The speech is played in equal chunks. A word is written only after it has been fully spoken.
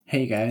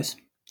Hey guys,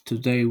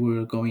 today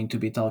we're going to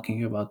be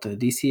talking about the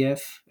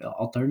DCF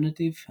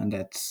alternative, and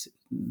that's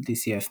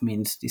DCF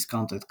means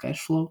discounted cash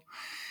flow.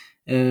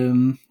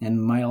 And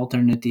my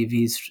alternative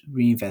is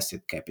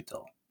reinvested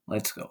capital.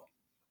 Let's go.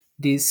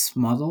 This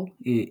model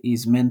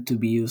is meant to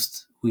be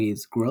used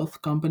with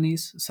growth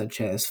companies such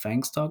as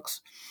FANG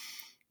stocks.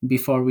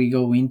 Before we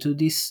go into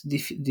this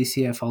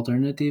DCF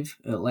alternative,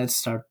 let's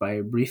start by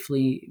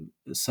briefly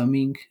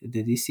summing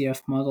the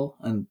DCF model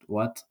and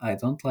what I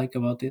don't like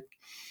about it.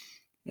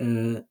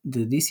 The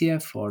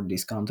DCF or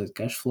discounted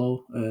cash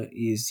flow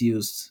is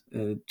used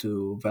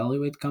to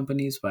evaluate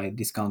companies by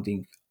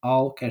discounting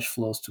all cash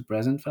flows to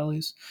present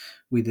values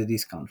with a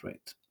discount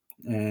rate.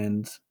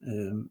 And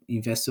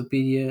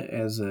Investopedia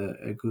has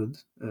a good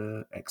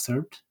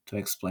excerpt to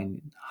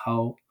explain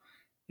how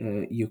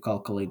you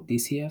calculate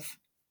DCF.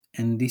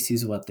 And this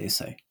is what they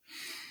say.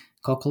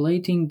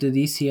 Calculating the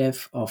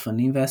DCF of an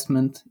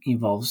investment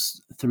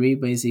involves three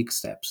basic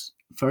steps.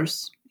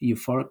 First, you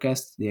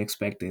forecast the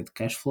expected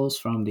cash flows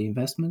from the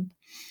investment.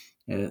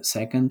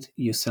 Second,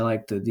 you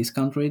select the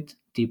discount rate,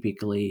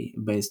 typically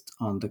based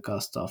on the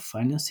cost of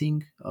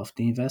financing of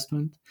the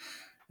investment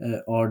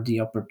or the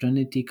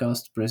opportunity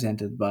cost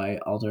presented by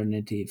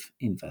alternative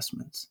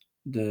investments.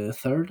 The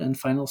third and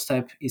final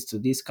step is to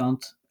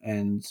discount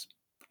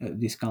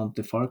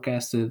the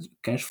forecasted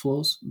cash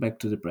flows back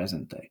to the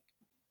present day.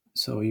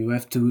 So you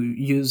have to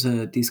use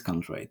a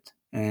discount rate.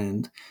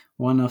 And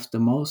one of the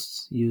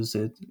most used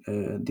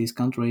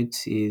discount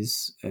rates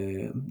is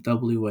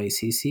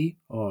WACC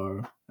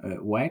or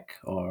WACC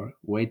or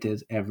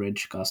weighted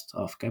average cost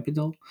of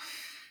capital.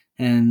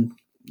 And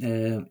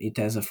it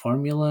has a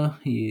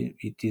formula.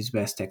 It is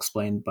best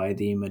explained by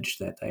the image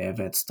that I have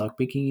at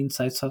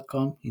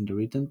stockpickinginsights.com in the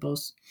written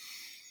post.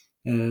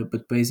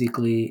 But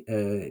basically,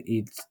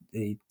 it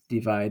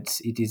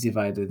is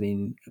divided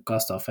in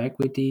cost of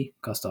equity,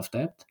 cost of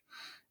debt,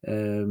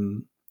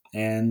 um,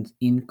 and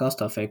in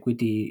cost of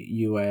equity,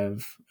 you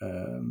have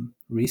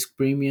risk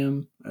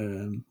premium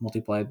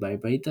multiplied by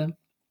beta,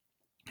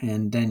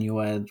 and then you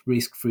add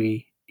risk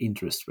free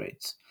interest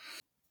rates.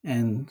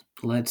 And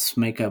let's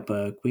make up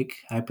a quick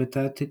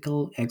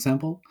hypothetical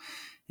example.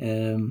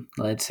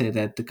 Let's say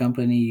that the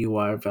company you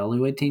are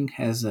evaluating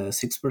has a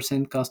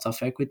 6% cost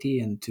of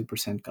equity and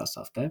 2% cost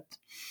of debt.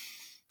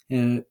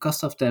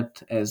 Cost of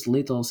debt has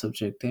little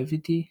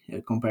subjectivity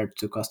compared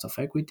to cost of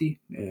equity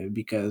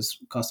because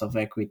cost of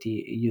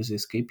equity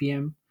uses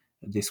KPM,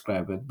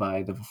 described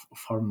by the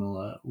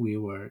formula we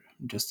were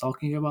just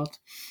talking about.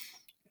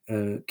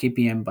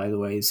 KPM, by the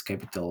way, is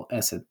capital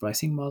asset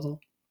pricing model,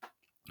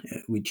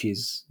 which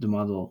is the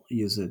model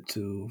used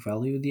to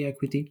value the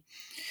equity.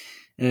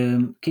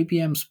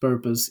 KPM's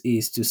purpose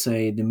is to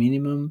say the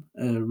minimum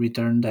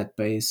return that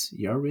pays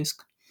your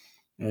risk,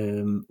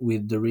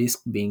 with the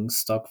risk being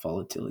stock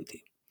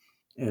volatility.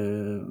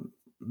 Uh,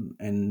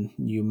 and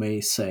you may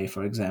say,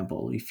 for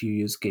example, if you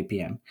use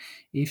KPM,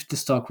 if the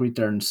stock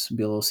returns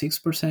below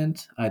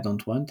 6%, I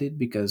don't want it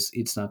because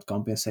it's not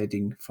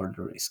compensating for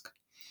the risk.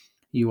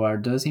 You are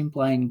thus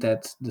implying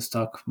that the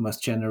stock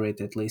must generate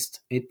at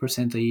least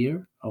 8% a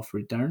year of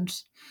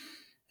returns,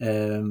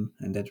 and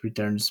that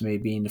returns may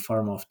be in the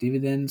form of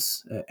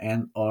dividends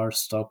and or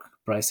stock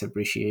price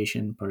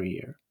appreciation per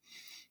year.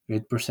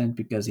 8%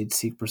 because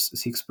it's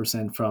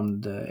 6%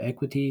 from the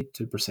equity,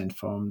 2%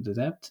 from the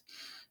debt,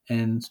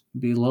 and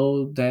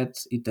below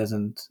that it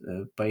doesn't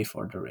pay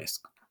for the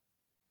risk.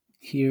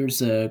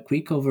 Here's a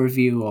quick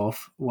overview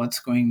of what's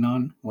going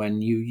on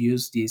when you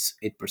use this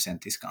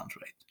 8% discount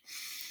rate.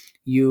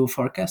 You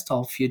forecast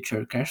all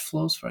future cash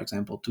flows, for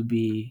example, to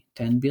be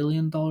 $10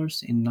 billion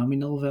in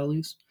nominal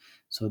values.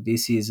 So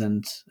this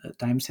isn't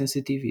time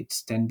sensitive,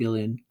 it's 10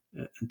 billion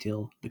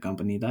until the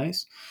company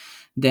dies.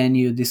 Then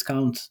you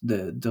discount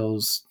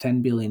those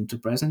 10 billion to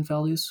present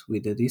values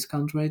with a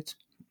discount rate,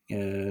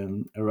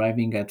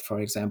 arriving at,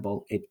 for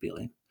example, 8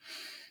 billion.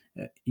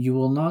 You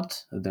will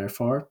not,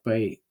 therefore,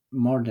 pay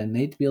more than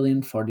 8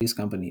 billion for this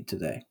company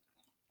today.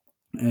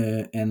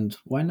 And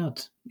why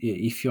not?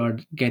 If you are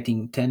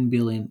getting 10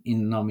 billion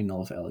in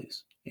nominal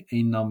values,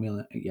 in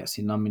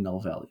nominal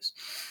values,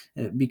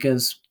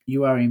 because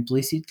you are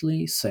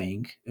implicitly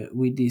saying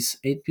with this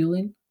 8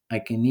 billion, I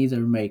can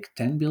either make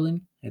 10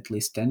 billion, at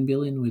least 10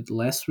 billion with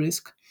less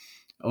risk,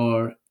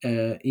 or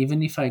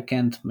even if I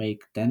can't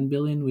make 10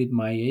 billion with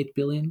my 8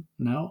 billion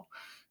now,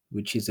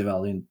 which is the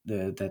value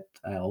that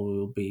I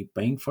will be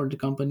paying for the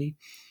company,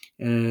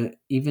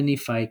 even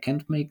if I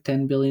can't make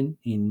 10 billion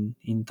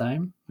in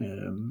time,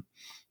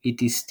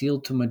 it is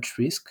still too much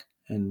risk,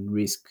 and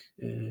risk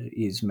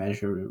is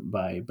measured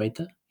by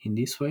beta in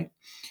this way.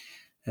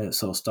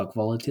 So stock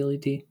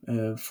volatility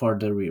for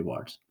the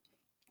reward.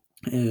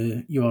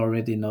 You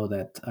already know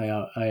that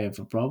I have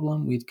a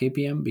problem with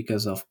KPM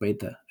because of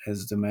beta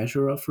as the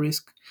measure of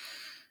risk.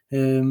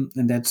 And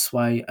that's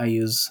why I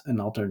use an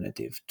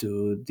alternative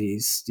to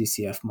this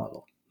DCF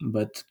model.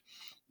 But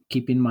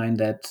keep in mind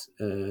that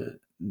the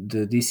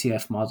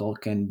DCF model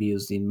can be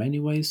used in many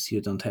ways.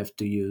 Um,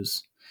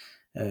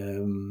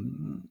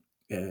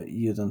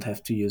 you don't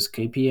have to use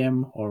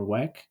KPM or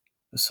WACC.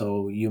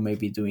 so you may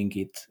be doing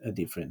it a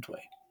different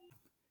way.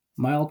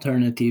 My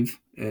alternative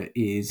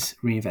is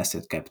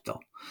reinvested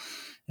capital.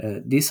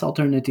 This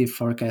alternative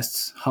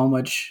forecasts how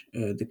much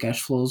the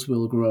cash flows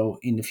will grow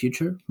in the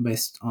future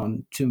based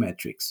on two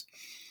metrics.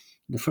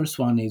 The first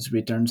one is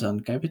returns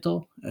on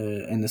capital,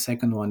 and the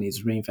second one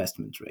is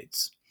reinvestment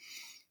rates.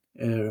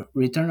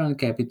 Return on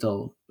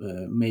capital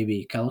may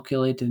be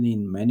calculated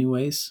in many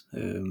ways,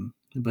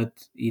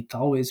 but it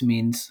always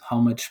means how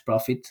much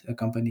profit a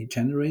company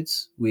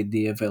generates with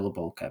the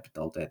available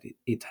capital that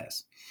it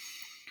has.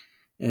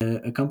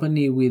 A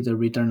company with a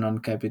return on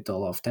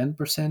capital of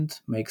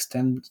 10% makes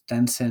 10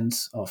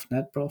 cents of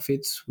net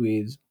profits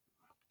with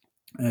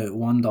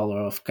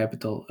 $1 of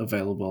capital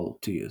available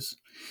to use.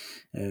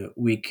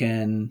 We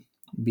can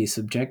be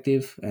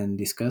subjective and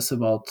discuss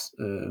about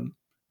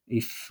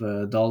if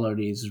a dollar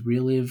is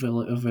really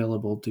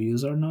available to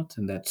use or not,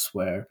 and that's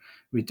where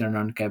return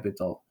on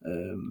capital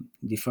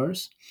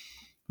differs.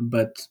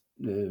 But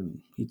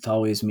it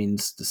always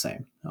means the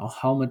same.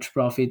 How much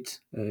profit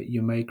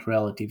you make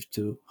relative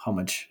to how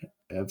much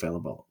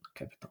available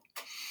capital.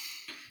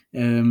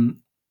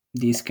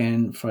 These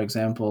can, for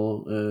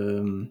example,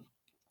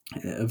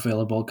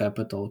 available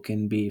capital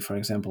can be, for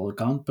example,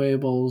 account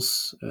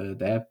payables,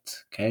 debt,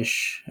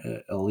 cash,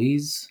 a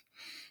lease,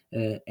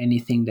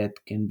 anything that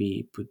can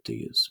be put to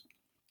use.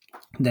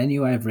 Then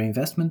you have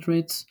reinvestment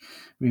rates.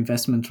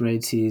 Reinvestment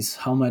rates is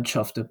how much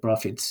of the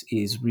profits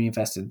is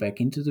reinvested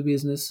back into the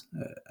business,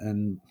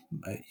 and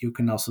you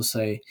can also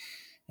say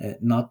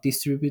not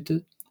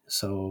distributed.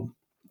 So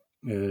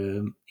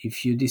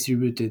if you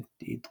distribute it,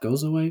 it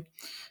goes away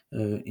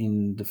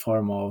in the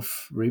form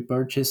of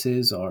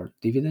repurchases or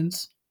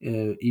dividends.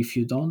 If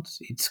you don't,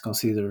 it's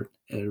considered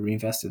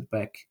reinvested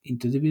back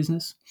into the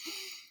business.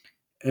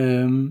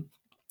 Um,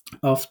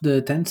 of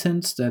the 10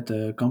 cents that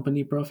a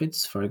company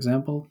profits, for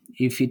example,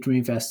 if it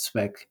reinvests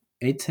back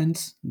 8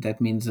 cents, that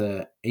means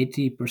a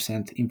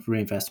 80%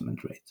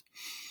 reinvestment rate.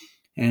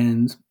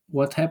 And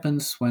what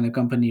happens when a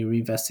company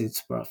reinvests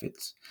its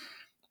profits?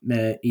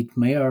 It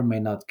may or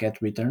may not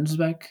get returns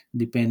back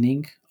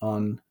depending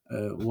on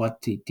what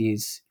it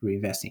is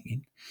reinvesting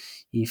in.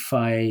 If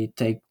I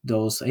take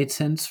those 8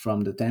 cents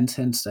from the 10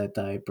 cents that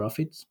I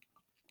profited,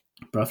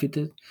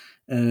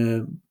 uh,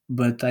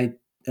 but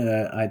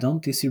I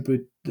don't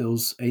distribute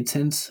those 8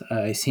 cents.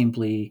 I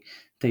simply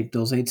take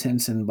those 8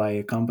 cents and buy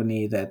a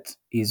company that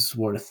is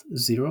worth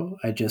zero.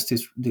 I just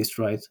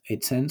destroyed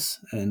 8 cents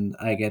and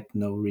I get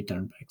no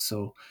return back.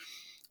 So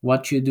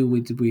what you do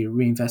with the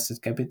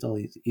reinvested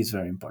capital is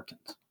very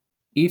important.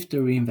 If the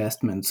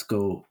reinvestments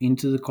go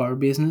into the core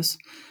business,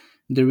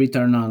 the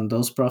return on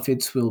those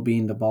profits will be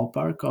in the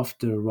ballpark of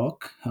the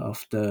ROC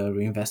of the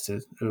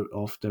reinvested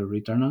of the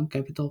return on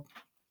capital,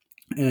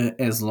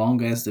 as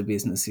long as the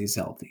business is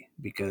healthy.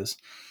 Because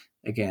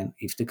again,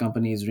 if the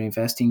company is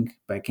reinvesting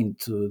back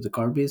into the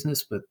core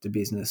business, but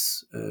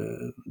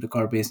the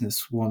core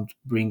business won't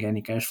bring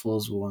any cash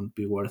flows, won't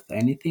be worth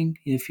anything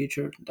in the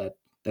future,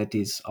 that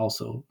is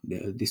also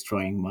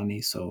destroying money.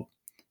 So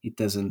it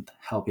doesn't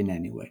help in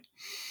any way.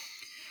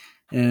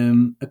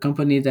 A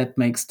company that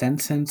makes 10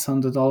 cents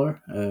on the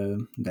dollar,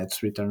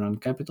 that's return on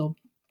capital,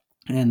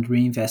 and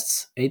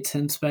reinvests 8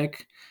 cents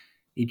back,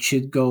 it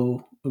should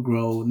go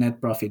grow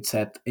net profits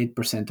at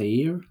 8% a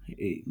year,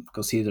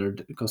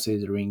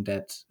 considering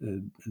that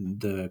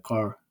the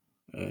core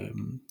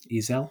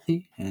is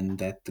healthy and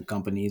that the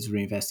company is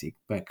reinvesting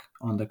back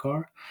on the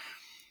core.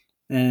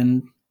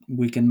 And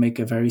we can make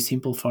a very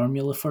simple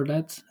formula for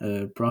that: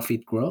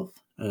 profit growth,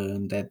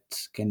 that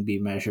can be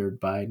measured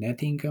by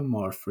net income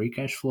or free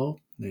cash flow,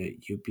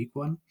 you pick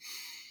one,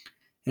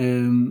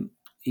 um,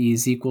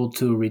 is equal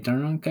to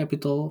return on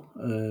capital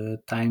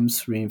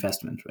times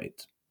reinvestment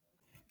rate.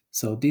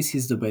 So this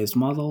is the base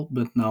model,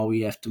 but now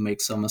we have to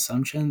make some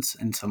assumptions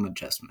and some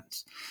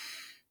adjustments.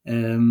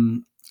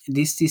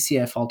 This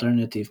TCF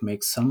alternative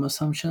makes some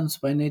assumptions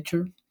by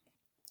nature.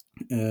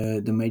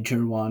 The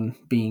major one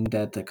being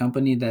that a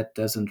company that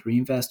doesn't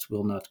reinvest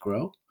will not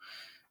grow,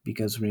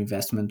 because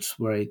reinvestment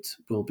rate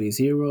will be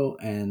zero,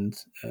 and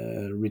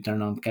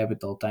return on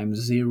capital times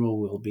zero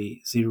will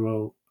be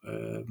zero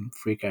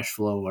free cash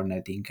flow or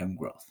net income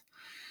growth.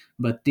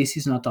 But this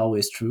is not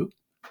always true.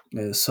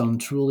 Some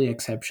truly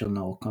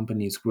exceptional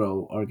companies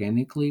grow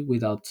organically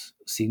without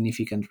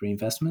significant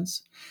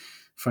reinvestments.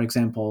 For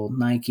example,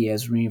 Nike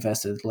has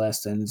reinvested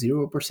less than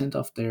 0%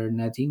 of their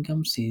net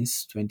income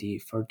since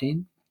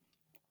 2014,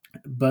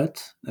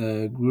 but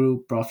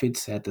grew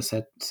profits at a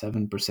set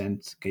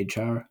 7%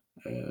 CAGR,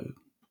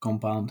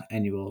 compound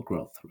annual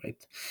growth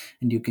rate.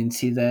 And you can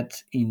see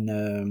that in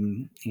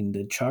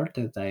the chart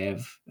that I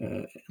have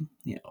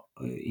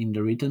in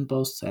the written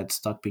posts at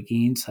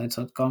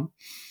stockpickinginsights.com.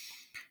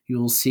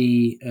 You'll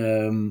see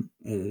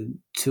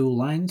two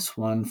lines,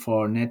 one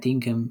for net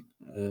income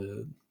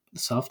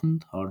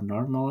softened or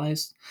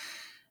normalized,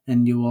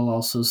 and you will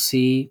also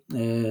see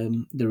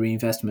the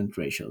reinvestment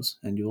ratios.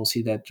 And you will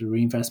see that the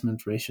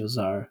reinvestment ratios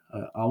are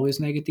always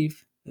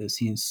negative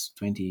since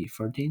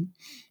 2014,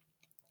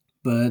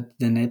 but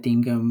the net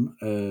income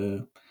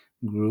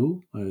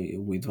grew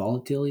with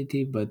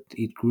volatility, but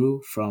it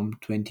grew from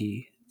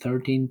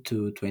 2013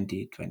 to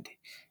 2020.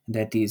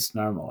 That is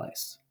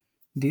normalized.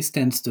 This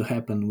tends to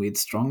happen with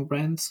strong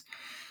brands,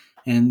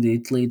 and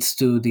it leads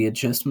to the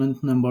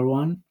adjustment number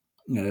one.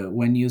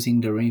 When using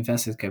the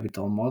reinvested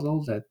capital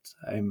model that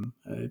I'm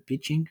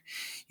pitching,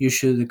 you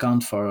should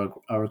account for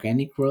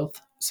organic growth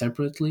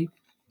separately,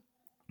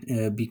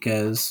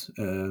 because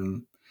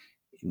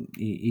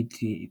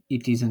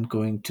it isn't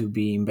going to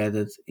be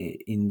embedded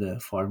in the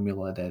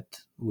formula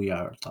that we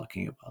are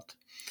talking about.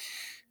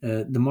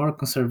 The more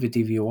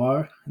conservative you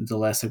are, the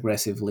less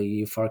aggressively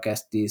you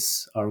forecast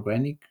this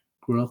organic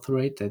growth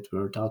rate that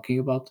we're talking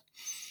about.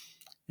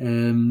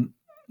 Um,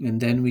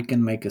 and then we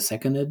can make a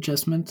second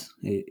adjustment,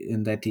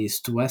 and that is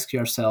to ask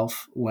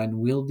yourself, when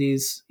will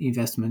these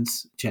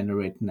investments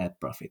generate net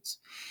profits?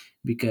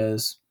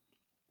 Because,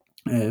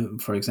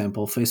 for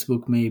example,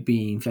 Facebook may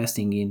be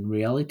investing in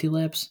reality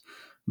labs,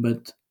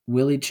 but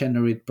will it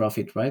generate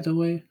profit right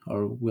away,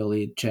 or will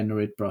it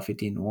generate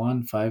profit in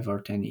 1, 5,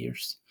 or 10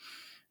 years?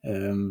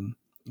 Um,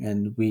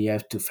 and we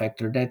have to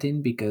factor that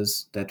in,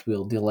 because that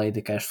will delay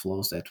the cash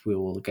flows that we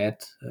will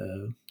get,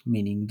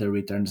 meaning the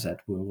returns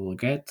that we will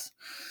get,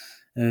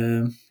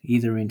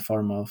 either in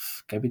form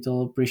of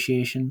capital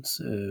appreciations,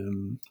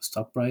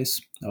 stock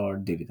price, or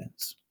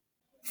dividends.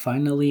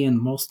 Finally, and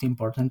most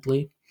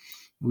importantly,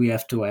 we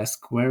have to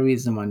ask, where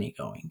is the money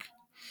going?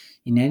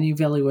 In any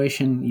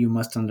valuation, you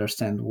must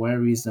understand,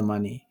 where is the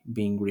money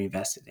being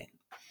reinvested in.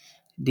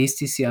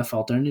 This TCF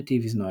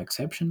alternative is no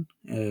exception.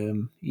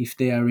 If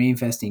they are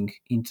reinvesting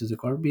into the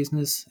core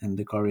business and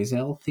the core is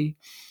healthy,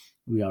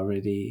 we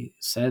already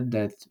said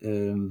that,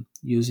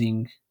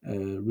 using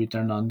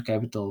return on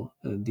capital,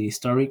 the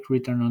historic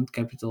return on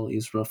capital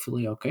is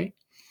roughly okay.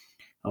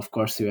 Of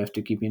course, you have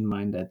to keep in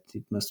mind that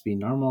it must be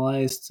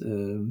normalized.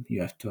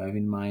 You have to have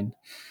in mind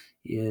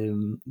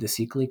the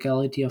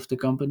cyclicality of the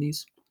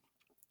companies,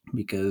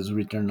 because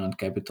return on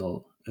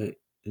capital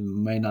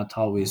may not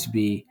always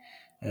be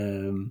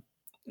um,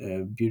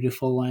 a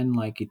beautiful line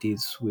like it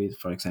is with,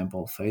 for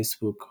example,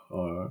 Facebook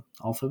or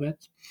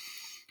Alphabet.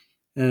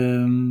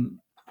 Um,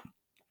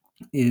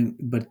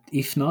 but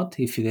if not,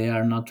 if they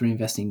are not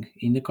reinvesting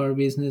in the core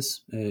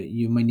business,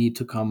 you may need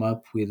to come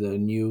up with a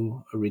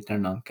new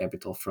return on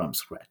capital from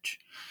scratch.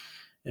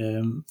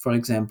 For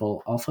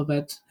example,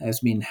 Alphabet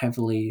has been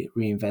heavily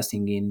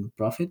reinvesting in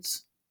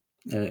profits,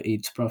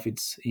 its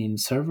profits in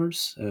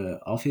servers,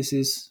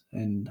 offices,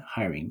 and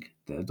hiring.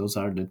 Those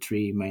are the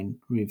three main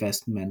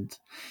reinvestment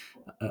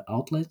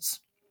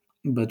outlets.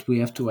 But we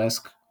have to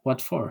ask, what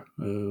for?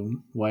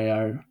 Why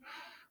are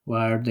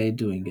they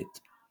doing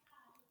it?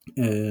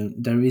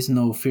 There is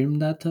no firm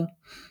data,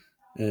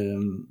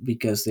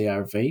 because they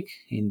are vague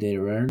in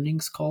their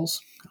earnings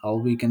calls. All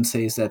we can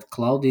say is that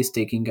cloud is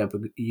taking up a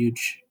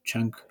huge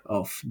chunk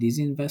of these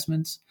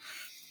investments.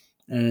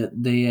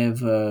 They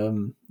have a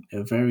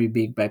very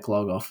big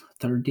backlog of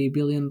 $30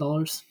 billion.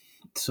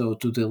 So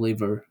to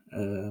deliver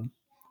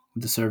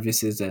the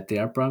services that they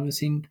are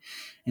promising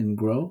and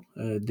grow,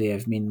 they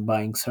have been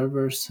buying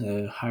servers,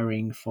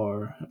 hiring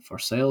for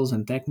sales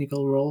and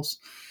technical roles,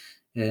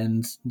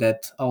 and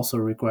that also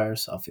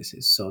requires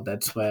offices. So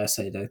that's why I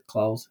say that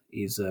cloud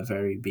is a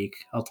very big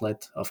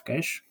outlet of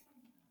cash.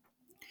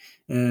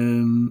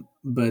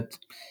 But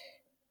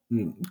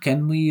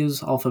can we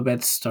use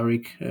Alphabet's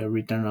historic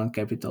return on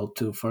capital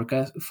to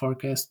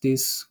forecast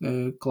this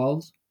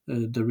cloud,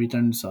 the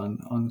returns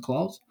on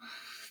cloud?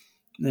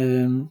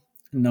 Um,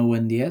 no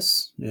and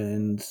yes,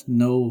 and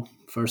no.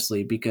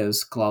 Firstly,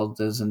 because cloud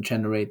doesn't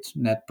generate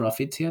net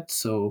profits yet,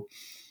 so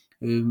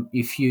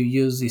if you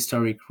use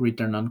historic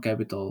return on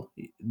capital,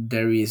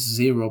 there is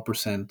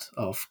 0%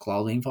 of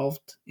cloud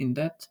involved in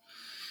that.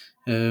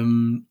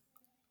 Um,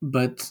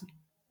 but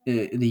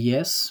the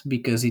yes,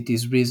 because it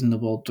is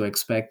reasonable to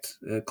expect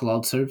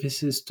cloud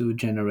services to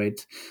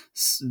generate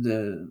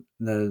the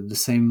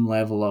same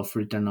level of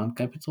return on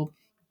capital,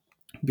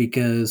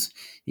 because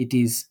it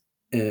is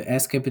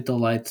as capital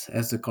light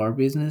as the core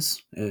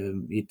business.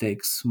 It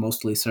takes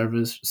mostly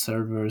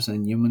servers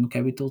and human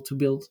capital to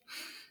build.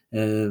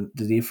 The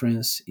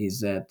difference is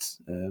that,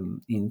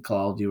 in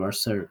cloud you are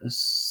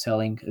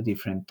selling a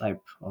different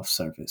type of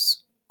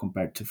service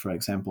compared to, for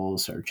example, a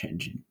search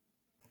engine.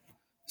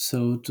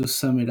 So to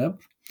sum it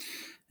up,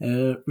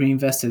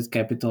 reinvested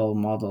capital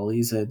model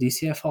is a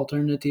DCF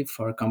alternative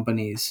for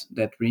companies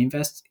that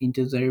reinvest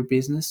into their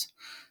business.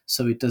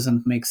 So it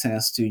doesn't make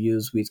sense to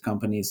use with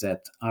companies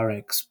that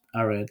are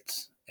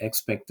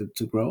expected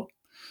to grow.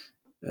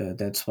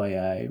 That's why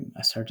I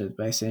started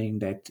by saying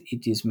that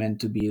it is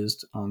meant to be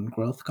used on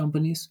growth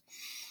companies.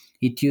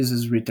 It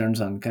uses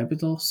returns on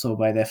capital, so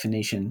by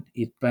definition,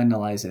 it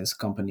penalizes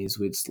companies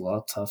with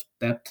lots of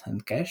debt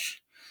and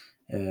cash,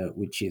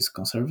 which is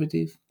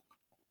conservative.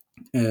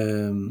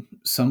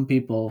 Some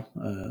people,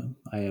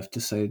 I have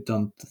to say,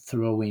 don't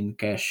throw in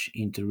cash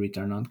into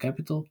return on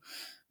capital,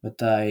 but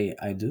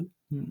I do.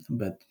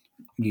 But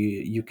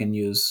you can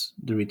use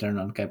the return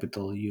on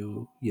capital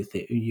you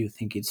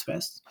think it's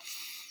best.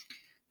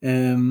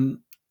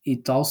 Um,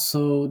 it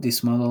also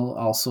this model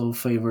also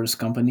favors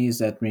companies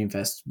that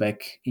reinvest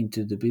back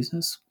into the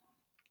business.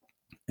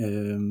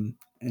 And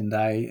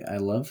I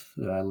love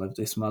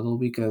this model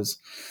because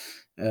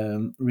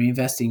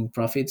reinvesting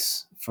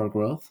profits for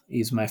growth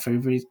is my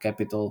favorite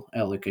capital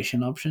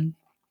allocation option.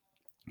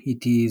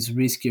 It is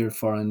riskier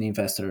for an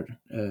investor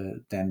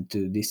than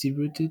to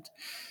distribute it,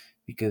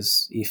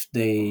 because if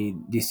they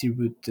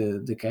distribute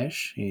the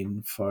cash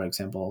in, for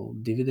example,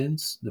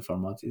 dividends, the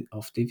format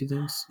of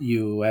dividends,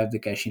 you have the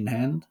cash in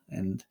hand,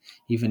 and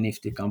even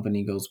if the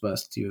company goes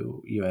bust,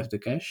 you have the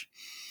cash.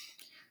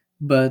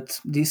 But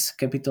this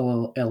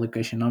capital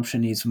allocation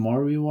option is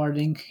more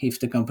rewarding if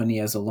the company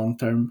has a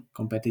long-term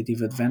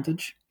competitive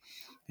advantage,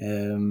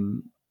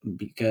 um,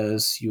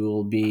 because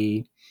you'll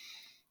be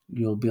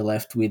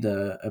left with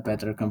a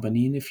better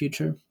company in the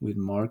future with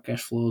more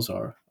cash flows,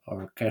 or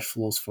cash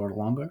flows for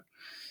longer.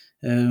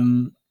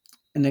 Um,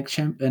 an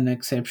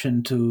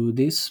exception to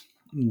this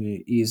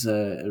is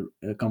a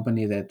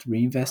company that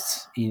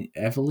reinvests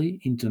heavily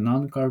into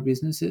non-core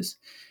businesses,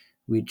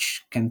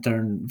 which can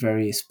turn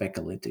very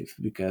speculative,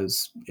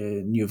 because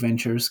new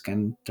ventures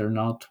can turn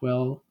out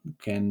well,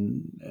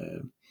 can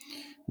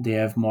they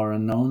have more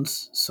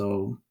unknowns,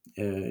 so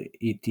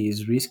it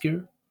is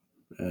riskier,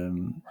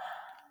 um,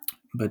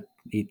 but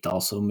it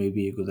also may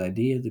be a good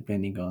idea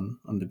depending on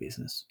the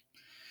business.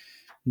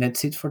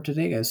 That's it for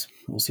today, guys.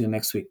 We'll see you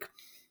next week.